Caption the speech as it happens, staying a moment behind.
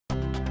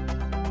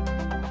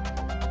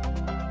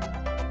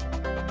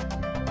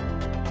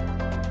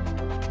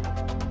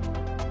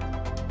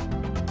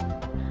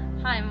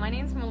Hi, my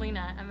name's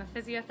Melina. I'm a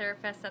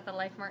physiotherapist at the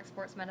LifeMark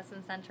Sports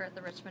Medicine Center at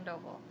the Richmond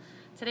Oval.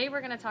 Today we're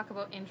going to talk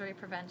about injury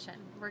prevention.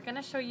 We're going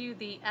to show you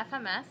the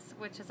FMS,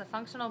 which is a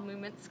functional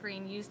movement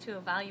screen used to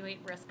evaluate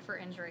risk for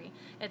injury.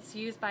 It's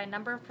used by a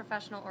number of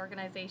professional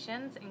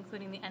organizations,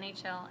 including the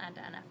NHL and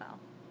NFL.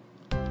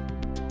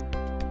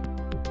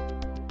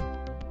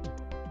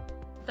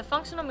 The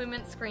functional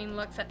movement screen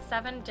looks at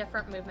 7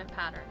 different movement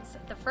patterns.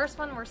 The first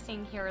one we're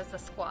seeing here is the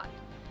squat.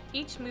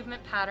 Each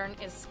movement pattern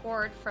is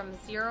scored from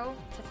 0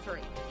 to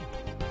 3.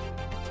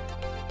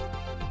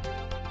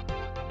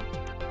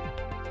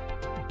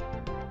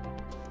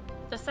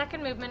 The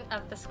second movement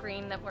of the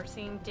screen that we're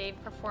seeing Dave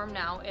perform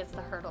now is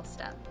the hurdle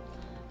step.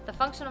 The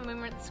functional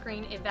movement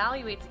screen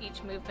evaluates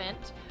each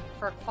movement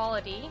for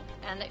quality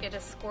and it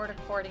is scored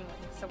accordingly.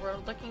 So we're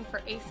looking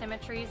for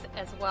asymmetries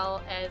as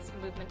well as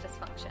movement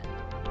dysfunction.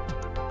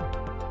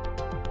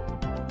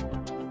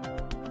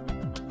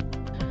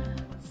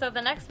 So the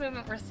next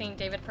movement we're seeing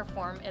David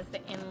perform is the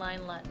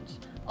inline lunge.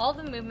 All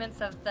the movements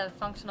of the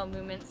functional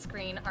movement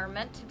screen are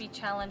meant to be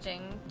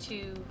challenging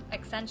to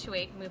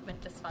accentuate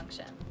movement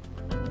dysfunction.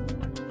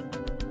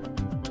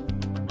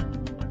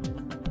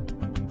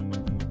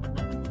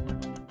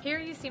 Here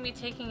you see me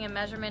taking a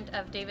measurement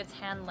of David's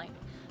hand length.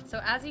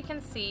 So as you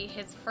can see,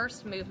 his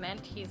first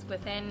movement, he's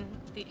within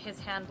his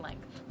hand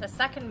length. The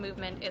second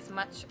movement is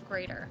much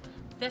greater.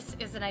 This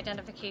is an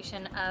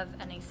identification of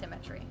an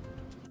asymmetry.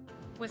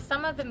 With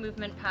some of the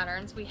movement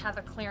patterns, we have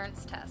a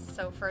clearance test.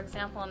 So for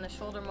example, on the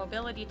shoulder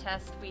mobility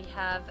test, we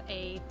have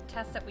a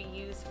test that we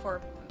use for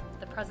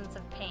the presence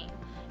of pain.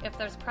 If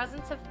there's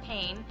presence of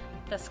pain,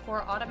 the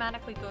score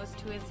automatically goes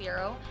to a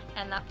 0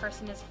 and that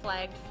person is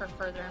flagged for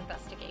further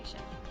investigation.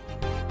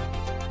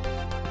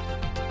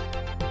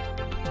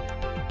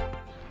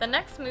 The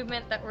next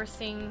movement that we're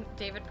seeing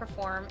David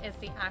perform is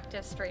the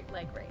active straight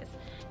leg raise.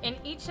 In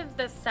each of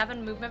the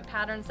 7 movement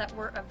patterns that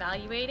we're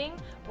evaluating,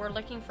 we're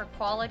looking for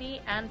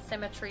quality and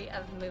symmetry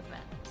of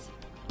movement.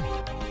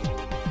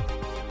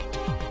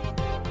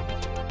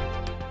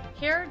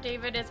 Here,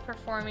 David is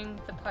performing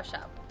the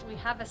push-up. We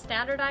have a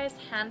standardized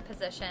hand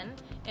position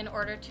in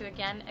order to,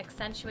 again,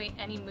 accentuate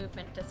any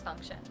movement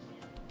dysfunction.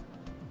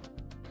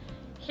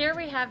 Here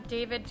we have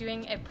David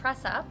doing a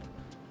press-up,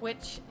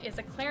 which is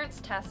a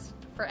clearance test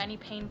for any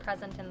pain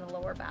present in the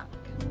lower back.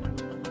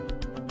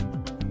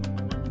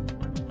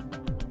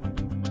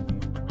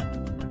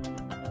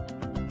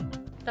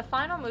 The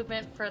final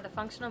movement for the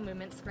functional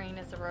movement screen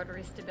is the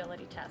rotary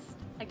stability test.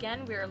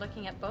 Again, we are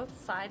looking at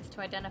both sides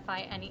to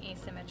identify any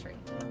asymmetry.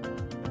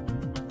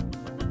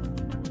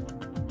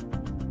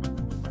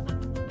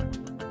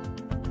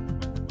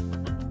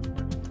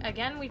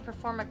 Again, we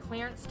perform a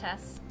clearance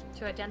test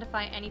to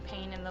identify any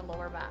pain in the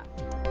lower back.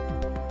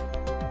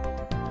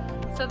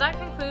 So that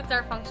concludes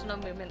our functional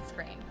movement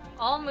screen.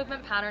 All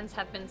movement patterns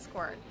have been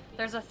scored.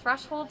 There's a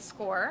threshold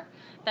score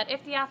that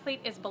if the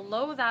athlete is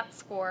below that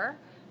score,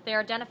 they are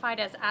identified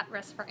as at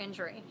risk for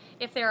injury.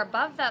 If they're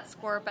above that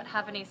score but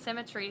have an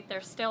asymmetry, they're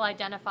still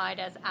identified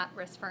as at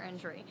risk for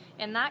injury.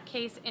 In that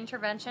case,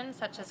 intervention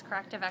such as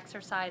corrective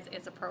exercise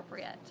is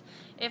appropriate.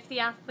 If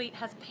the athlete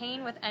has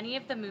pain with any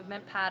of the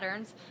movement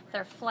patterns,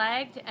 they're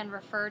flagged and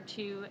referred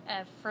to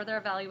a further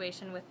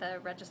evaluation with the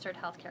registered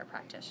healthcare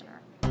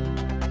practitioner.